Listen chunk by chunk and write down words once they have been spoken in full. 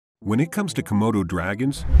When it comes to Komodo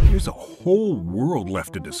dragons, there's a whole world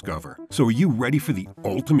left to discover. So are you ready for the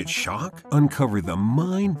ultimate shock? Uncover the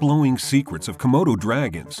mind-blowing secrets of Komodo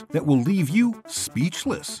dragons that will leave you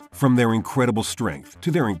speechless. From their incredible strength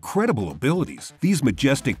to their incredible abilities, these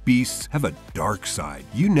majestic beasts have a dark side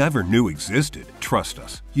you never knew existed. Trust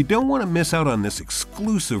us, you don't want to miss out on this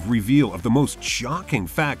exclusive reveal of the most shocking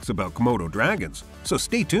facts about Komodo dragons. So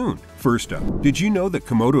stay tuned. First up, did you know that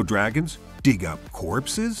Komodo dragons dig up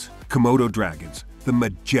corpses? Komodo dragons, the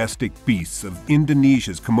majestic beasts of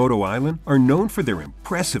Indonesia's Komodo Island, are known for their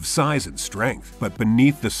impressive size and strength. But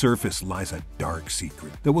beneath the surface lies a dark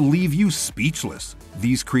secret that will leave you speechless.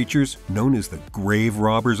 These creatures, known as the grave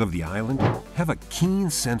robbers of the island, have a keen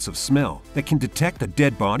sense of smell that can detect a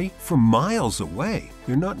dead body from miles away.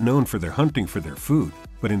 They're not known for their hunting for their food,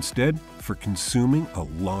 but instead for consuming a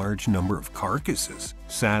large number of carcasses.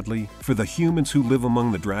 Sadly, for the humans who live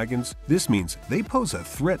among the dragons, this means they pose a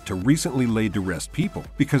threat to recently laid to rest people.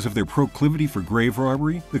 Because of their proclivity for grave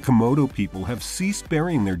robbery, the Komodo people have ceased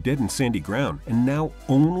burying their dead in sandy ground and now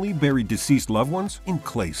only bury deceased loved ones in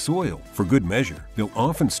clay soil. For good measure, they'll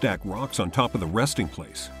often stack rocks on top of the resting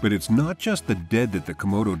place. But it's not just the dead that the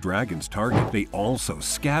Komodo dragons target, they also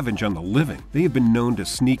scavenge on the living. They have been known to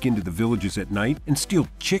sneak into the villages at night and steal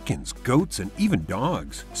chickens, goats, and even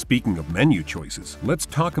dogs. Speaking of menu choices, let's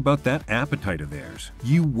talk about that appetite of theirs.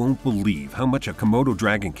 You won't believe how much a Komodo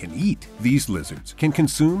dragon can eat. These lizards can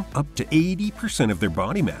consume up to 80% of their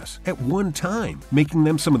body mass at one time, making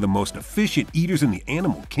them some of the most efficient eaters in the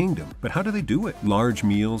animal kingdom. But how do they do it? Large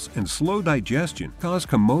meals and slow digestion cause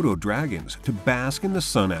Komodo dragons to bask in the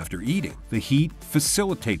sun after eating. The heat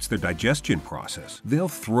facilitates their digestion process. They'll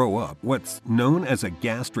throw up what's known as a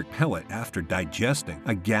gastric pellet after digesting.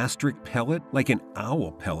 A gastric pellet, like an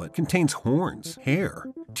owl pellet, contains horns, hair,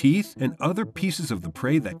 teeth, and other pieces of the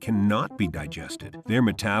prey that cannot be digested. Their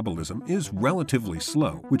metabolism is relatively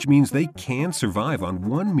slow, which means they can survive on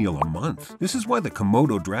one meal a month. This is why the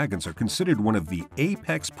Komodo dragons are considered one of the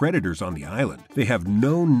apex predators on the island. They have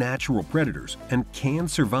no natural predators and can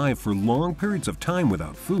survive for long periods of time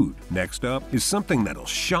without food. Next up is something that'll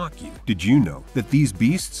shock you. Did you know that these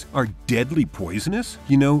beasts are deadly poisonous?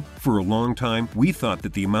 You know, for a long time, we thought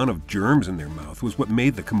that the amount of germs in their mouth was what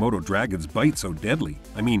made the Komodo dragons' bite so deadly.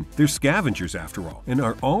 I mean, they're scavengers after all, and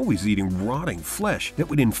are always eating rotting flesh that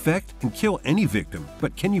would infect and kill any victim.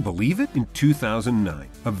 But can you believe it? In 2009,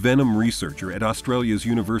 a venom researcher at Australia's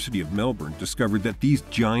University of Melbourne discovered that these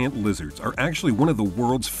giant lizards are actually one of the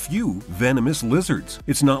world's few venomous lizards.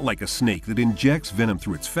 It's not like a snake that injects venom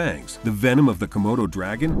through its fangs. The venom of the Komodo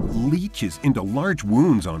dragon leaches into large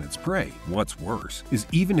wounds on its prey. What's worse is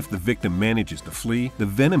even if the victim manages to flee, the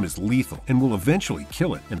venom is lethal and will eventually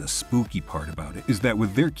kill it. And the spooky part about it is that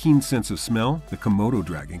with their keen sense of smell, the Komodo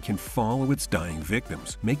dragon can follow its dying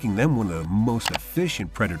victims, making them one of the most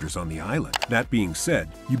efficient predators on the island. That being said,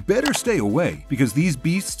 you better stay away because these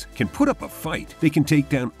beasts can put up a fight. They can take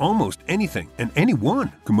down almost anything and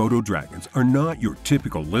anyone. Komodo dragons are not your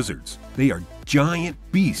typical lizards. They are giant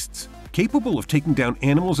beasts, capable of taking down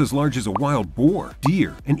animals as large as a wild boar,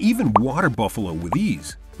 deer, and even water buffalo with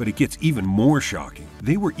ease. But it gets even more shocking.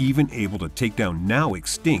 They were even able to take down now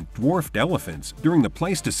extinct dwarfed elephants during the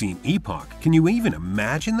Pleistocene epoch. Can you even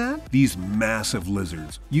imagine that? These massive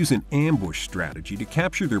lizards use an ambush strategy to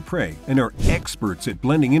capture their prey and are experts at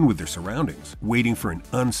blending in with their surroundings, waiting for an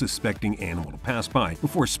unsuspecting animal to pass by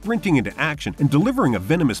before sprinting into action and delivering a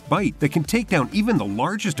venomous bite that can take down even the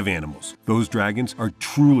largest of animals. Those dragons are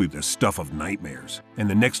truly the stuff of nightmares. And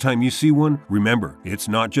the next time you see one, remember, it's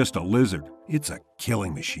not just a lizard. It's a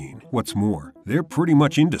killing machine. What's more, they're pretty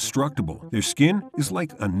much indestructible. Their skin is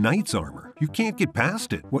like a knight's armor. You can't get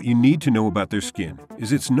past it. What you need to know about their skin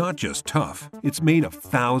is it's not just tough, it's made of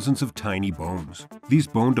thousands of tiny bones. These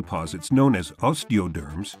bone deposits, known as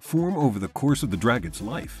osteoderms, form over the course of the dragon's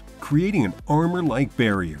life, creating an armor-like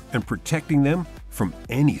barrier and protecting them from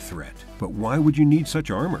any threat. But why would you need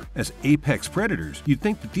such armor? As apex predators, you'd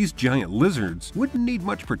think that these giant lizards wouldn't need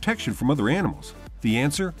much protection from other animals. The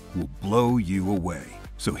answer will blow you away.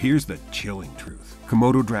 So here's the chilling truth.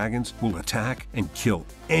 Komodo dragons will attack and kill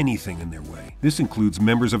anything in their way. This includes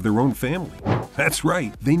members of their own family. That's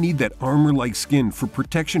right, they need that armor-like skin for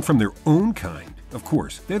protection from their own kind. Of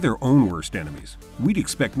course, they're their own worst enemies. We'd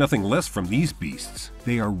expect nothing less from these beasts.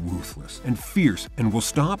 They are ruthless and fierce and will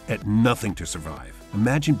stop at nothing to survive.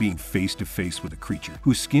 Imagine being face to face with a creature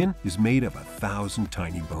whose skin is made of 1,000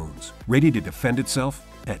 tiny bones, ready to defend itself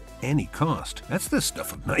at any cost. That's the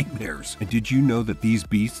stuff of nightmares. And did you know that these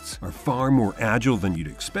beasts are far more agile than you'd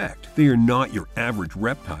expect? They are not your average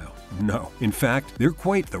reptile. No. In fact, they're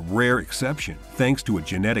quite the rare exception. Thanks to a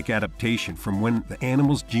genetic adaptation from when the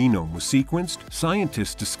animal's genome was sequenced,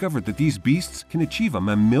 scientists discovered that these beasts can achieve a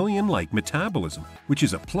mammalian-like metabolism, which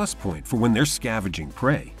is a plus point for when they're scavenging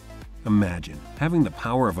prey. Imagine having the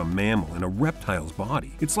power of a mammal in a reptile's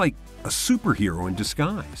body. It's like a superhero in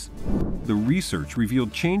disguise. The research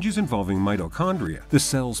revealed changes involving mitochondria, the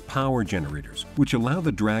cell's power generators, which allow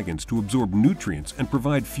the dragons to absorb nutrients and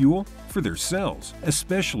provide fuel for their cells,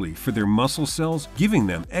 especially for their muscle cells, giving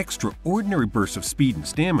them extraordinary bursts of speed and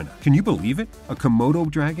stamina. Can you believe it? A Komodo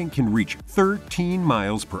dragon can reach 13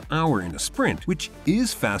 miles per hour in a sprint, which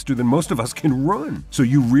is faster than most of us can run. So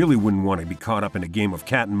you really wouldn't want to be caught up in a game of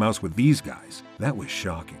cat and mouse with these guys. That was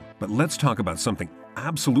shocking. But let's talk about something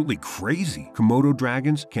absolutely crazy. Komodo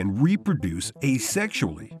dragons can reproduce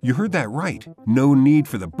asexually. You heard that right. No need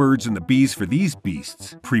for the birds and the bees for these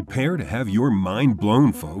beasts. Prepare to have your mind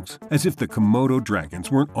blown, folks. As if the Komodo dragons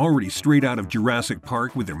weren't already straight out of Jurassic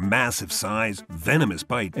Park with their massive size, venomous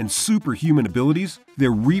bite, and superhuman abilities,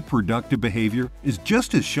 their reproductive behavior is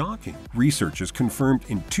just as shocking. Researchers confirmed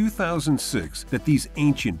in 2006 that these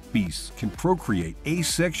ancient beasts can procreate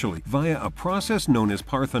asexually via a process known as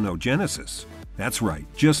parthenogenesis. That's right,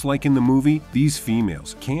 just like in the movie, these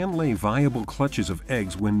females can lay viable clutches of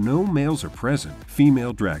eggs when no males are present.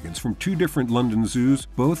 Female dragons from 2 different London zoos,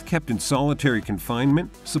 both kept in solitary confinement,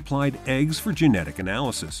 supplied eggs for genetic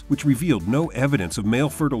analysis, which revealed no evidence of male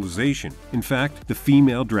fertilization. In fact, the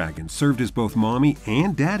female dragon served as both mommy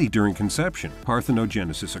and daddy during conception.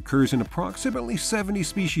 Parthenogenesis occurs in approximately 70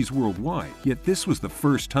 species worldwide, yet this was the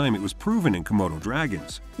first time it was proven in Komodo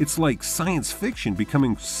dragons. It's like science fiction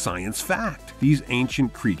becoming science fact. These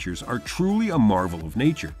ancient creatures are truly a marvel of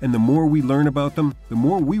nature, and the more we learn about them, the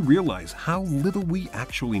more we realize how little we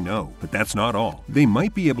actually know. But that's not all. They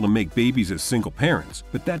might be able to make babies as single parents,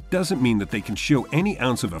 but that doesn't mean that they can show any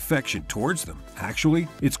ounce of affection towards them. Actually,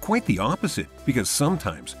 it's quite the opposite, because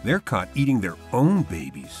sometimes they're caught eating their own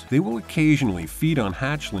babies. They will occasionally feed on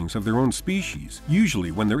hatchlings of their own species,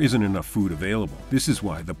 usually when there isn't enough food available. This is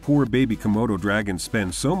why the poor baby Komodo dragons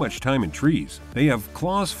spend so much time in trees. They have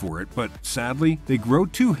claws for it, but sadly, they grow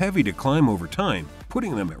too heavy to climb over time,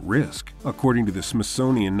 putting them at risk. According to the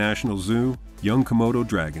Smithsonian National Zoo, young Komodo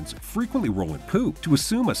dragons frequently roll in poop to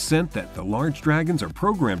assume a scent that the large dragons are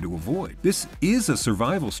programmed to avoid. This is a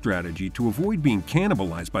survival strategy to avoid being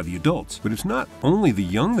cannibalized by the adults, but it's not only the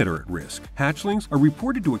young that are at risk. Hatchlings are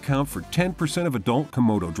reported to account for 10% of adult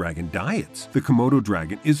Komodo dragon diets. The Komodo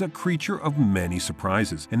dragon is a creature of many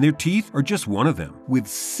surprises, and their teeth are just one of them. With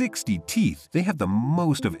 60 teeth, they have the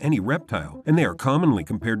most of any reptile, and they are commonly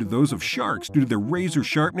compared to those of sharks due to their razor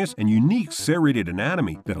sharpness and unique serrated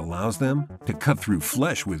anatomy that allows them to cut through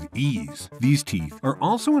flesh with ease. These teeth are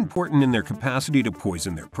also important in their capacity to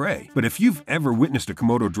poison their prey. But if you've ever witnessed a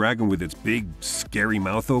Komodo dragon with its big, scary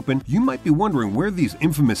mouth open, you might be wondering where these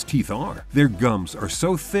infamous teeth are. Their gums are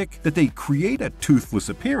so thick that they create a toothless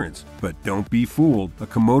appearance. But don't be fooled, a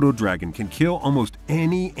Komodo dragon can kill almost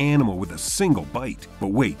any animal with a single bite. But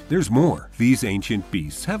wait, there's more. These ancient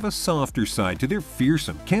beasts have a softer side to their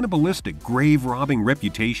fearsome, cannibalistic, grave-robbing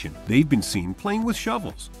reputation. They've been seen playing with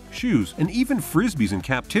shovels, shoes, and even frisbees in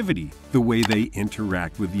captivity. The way they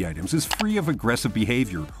interact with the items is free of aggressive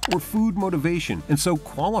behavior or food motivation, and so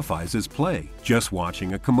qualifies as play. Just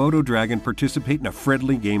watching a Komodo dragon participate in a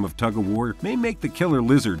friendly game of tug-of-war may make the killer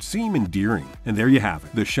lizard seem endearing. And there you have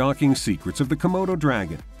it, the shocking secrets of the Komodo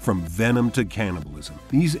dragon. From venom to cannibalism,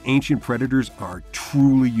 these ancient predators are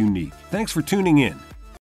truly unique. Thanks for tuning in.